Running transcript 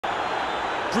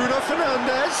Bruno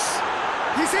Fernandes.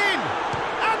 He's in!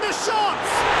 And the shot!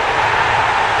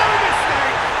 No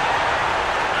mistake!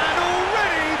 And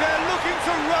already they're looking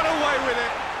to run away with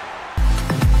it.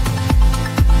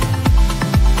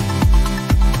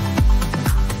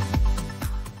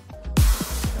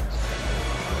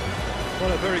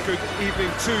 Well, a very good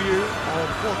evening to you on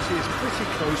what is pretty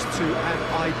close to an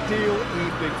ideal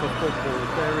evening for football.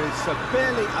 There is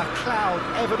barely a cloud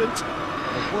evident.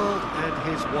 The world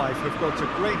and his wife have gone to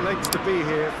great lengths to be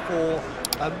here for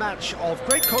a match of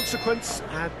great consequence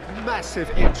and massive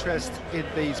interest in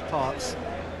these parts.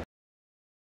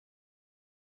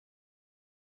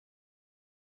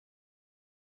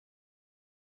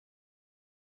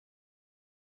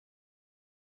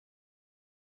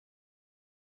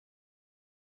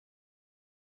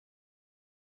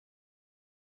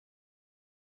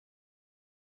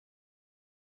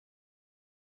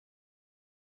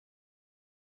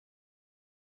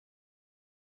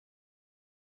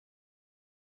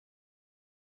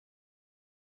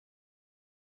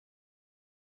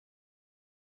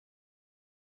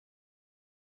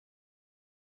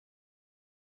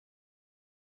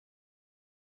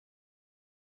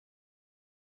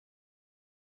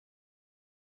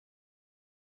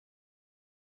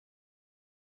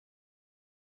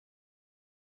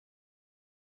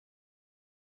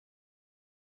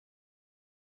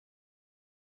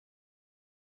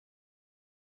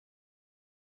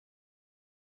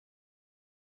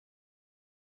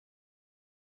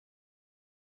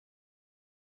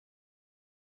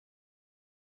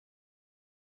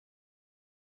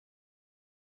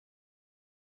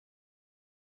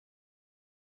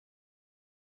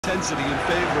 Intensity in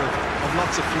favour of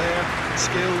lots of flair,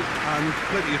 skill and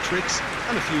plenty of tricks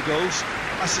and a few goals.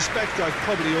 I suspect I've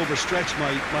probably overstretched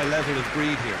my level of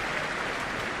greed here.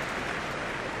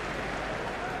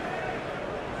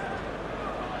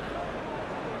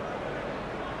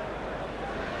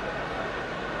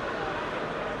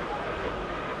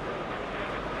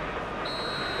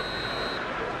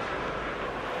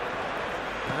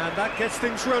 And that gets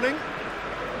things running.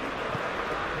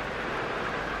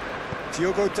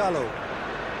 Diogo Dalot.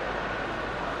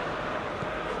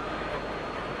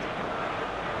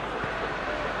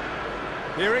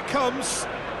 Here it comes.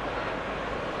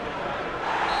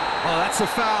 Oh, that's a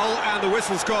foul, and the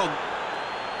whistle's gone.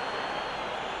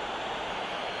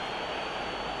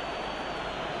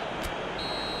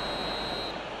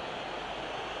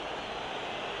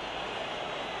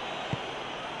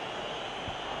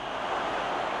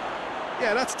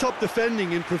 Yeah, that's top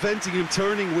defending and preventing him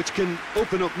turning, which can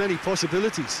open up many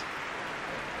possibilities.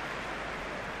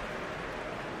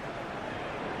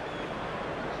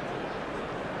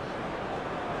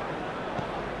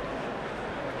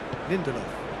 Lindelof.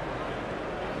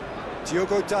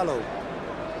 Diogo Dalot.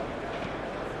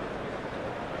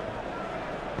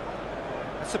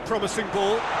 That's a promising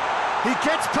ball. He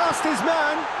gets past his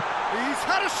man. He's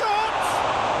had a shot!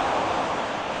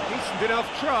 Decent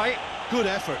enough try. Good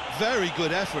effort, very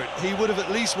good effort. He would have at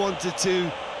least wanted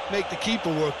to make the keeper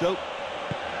work, though.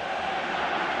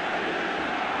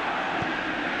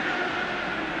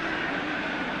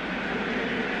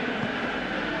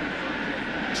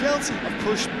 Chelsea have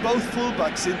pushed both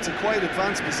fullbacks into quite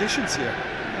advanced positions here.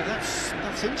 Yeah,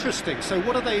 that's interesting. So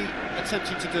what are they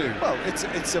attempting to do? Well,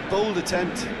 it's a bold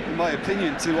attempt, in my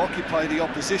opinion, to occupy the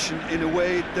opposition in a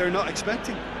way they're not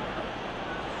expecting.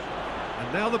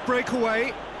 And now the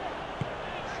breakaway.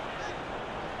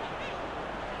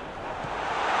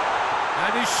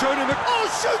 And he's shown him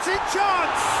shooting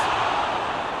chance!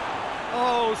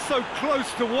 Oh, so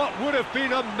close to what would have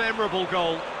been a memorable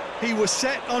goal. He was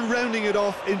set on rounding it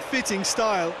off in fitting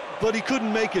style, but he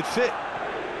couldn't make it fit.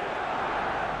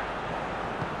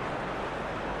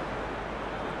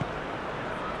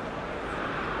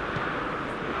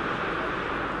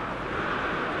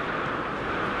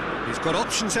 He's got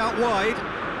options out wide.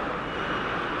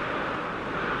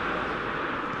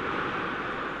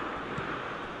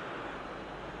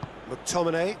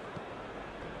 McTominay.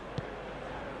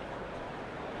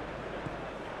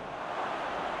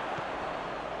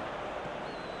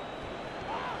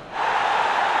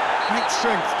 Great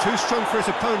strength, too strong for his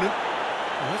opponent.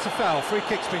 Well, that's a foul, free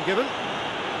kick's been given.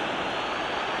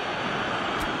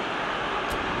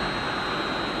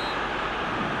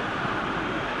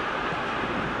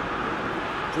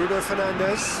 Bruno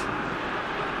Fernandes.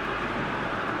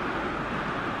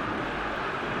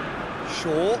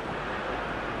 Shaw.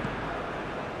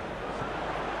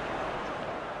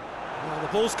 Well, the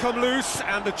ball's come loose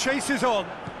and the chase is on.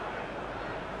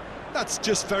 That's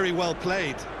just very well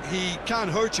played. He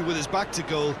can't hurt you with his back to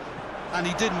goal, and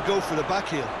he didn't go for the back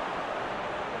heel.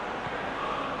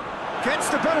 Gets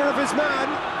the better of his man.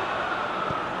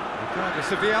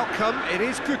 Regardless of the outcome, it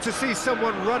is good to see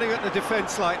someone running at the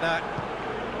defence like that.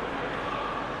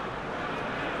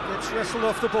 Gets wrestled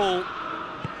off the ball.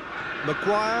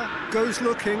 Maguire goes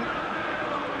looking.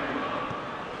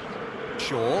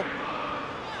 Shaw.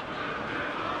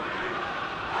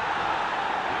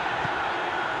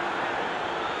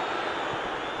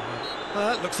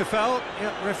 Looks a foul.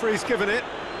 Yeah, referee's given it.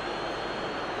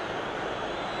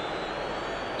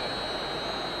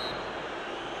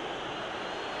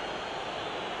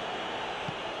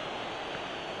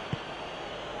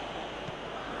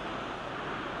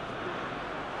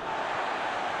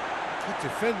 Good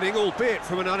defending, albeit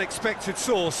from an unexpected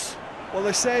source. Well,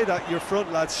 they say that your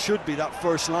front lads should be that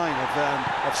first line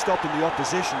of stopping the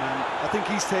opposition, and I think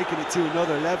he's taken it to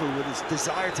another level with his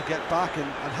desire to get back and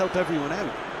help everyone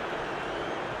out.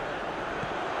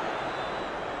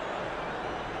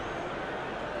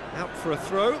 Out for a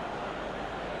throw.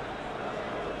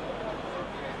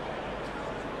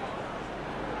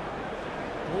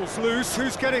 Ball's loose,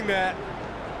 who's getting there?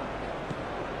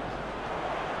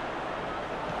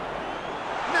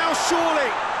 Now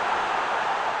surely!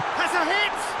 Has a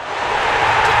hit!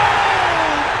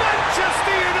 Goal!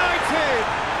 Manchester United!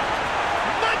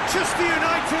 Manchester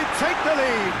United take the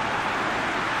lead!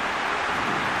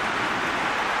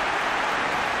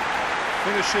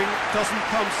 Finishing doesn't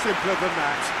come simpler than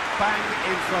that. Bang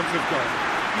in front of goal.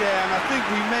 Yeah, and I think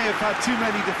we may have had too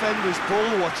many defenders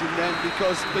ball watching then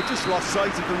because they just lost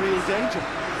sight of the real danger.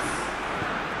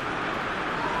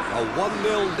 A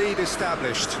 1-0 lead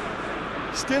established.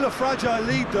 Still a fragile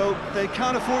lead though, they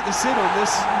can't afford to sit on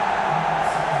this.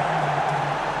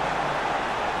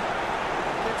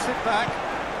 Gets it back.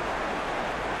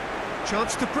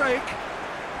 Chance to break.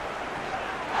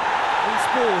 Loose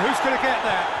ball, who's going to get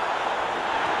that?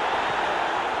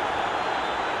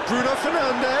 Bruno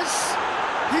Fernandes,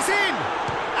 he's in,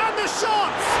 and the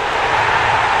shot!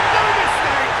 No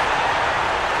mistake!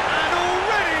 And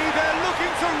already they're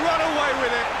looking to run away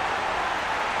with it.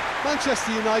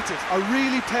 Manchester United are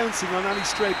really pouncing on any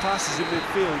stray passes in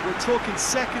midfield. We're talking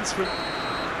seconds from...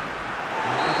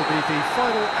 That'll be the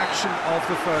final action of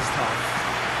the first half.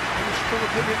 Any strong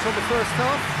opinions on the first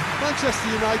half? Manchester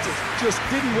United just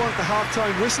didn't want the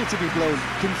half-time whistle to be blown.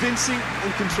 Convincing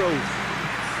and controlled.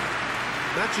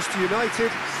 Manchester United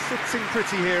sitting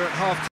pretty here at half-time.